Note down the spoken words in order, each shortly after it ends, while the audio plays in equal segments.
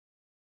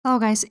Hello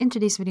guys, in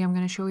today's video I'm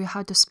going to show you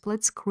how to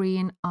split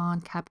screen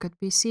on CapCut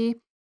PC.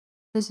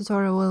 This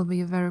tutorial will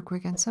be very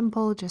quick and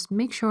simple. Just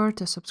make sure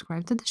to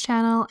subscribe to the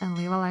channel and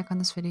leave a like on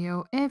this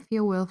video if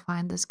you will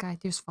find this guide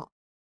useful.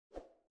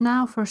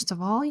 Now, first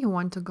of all, you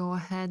want to go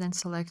ahead and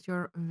select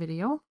your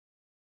video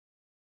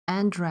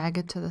and drag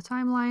it to the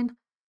timeline.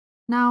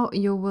 Now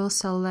you will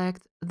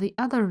select the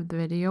other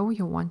video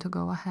you want to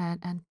go ahead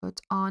and put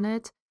on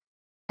it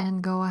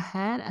and go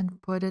ahead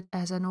and put it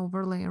as an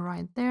overlay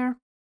right there.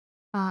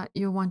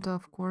 You want to,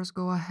 of course,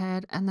 go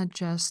ahead and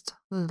adjust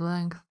the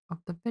length of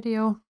the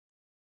video.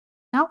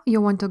 Now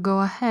you want to go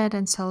ahead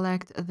and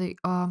select the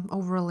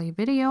overlay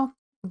video.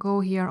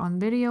 Go here on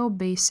video,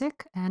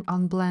 basic, and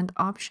on blend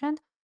option.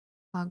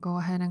 Go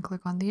ahead and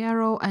click on the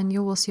arrow and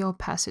you will see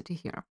opacity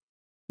here.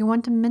 You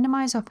want to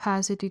minimize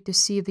opacity to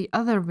see the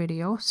other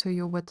video. So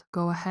you would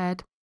go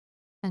ahead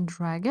and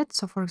drag it.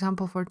 So for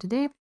example, for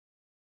today,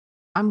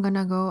 I'm going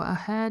to go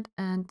ahead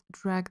and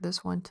drag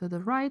this one to the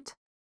right,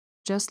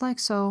 just like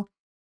so.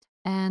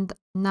 And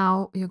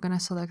now you're going to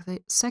select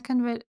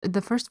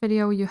the first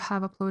video you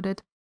have uploaded,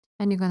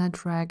 and you're going to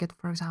drag it,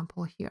 for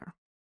example, here.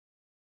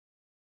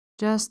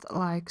 Just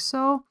like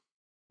so.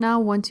 Now,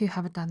 once you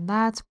have done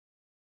that,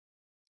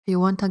 you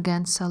want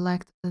again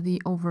select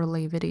the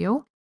overlay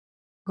video.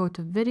 Go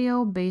to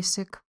video,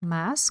 basic,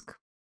 mask,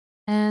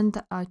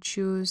 and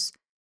choose,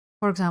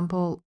 for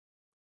example,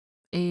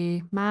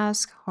 a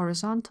mask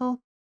horizontal.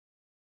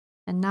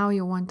 And now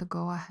you want to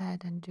go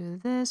ahead and do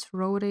this,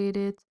 rotate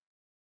it.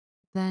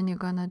 Then you're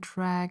going to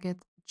drag it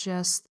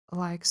just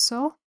like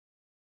so.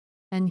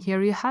 And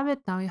here you have it.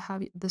 Now you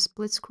have the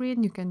split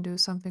screen. You can do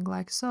something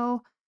like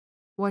so,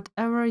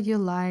 whatever you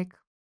like.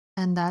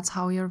 And that's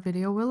how your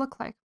video will look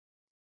like.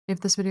 If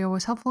this video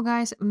was helpful,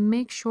 guys,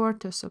 make sure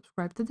to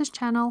subscribe to this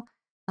channel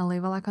and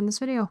leave a like on this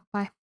video. Bye.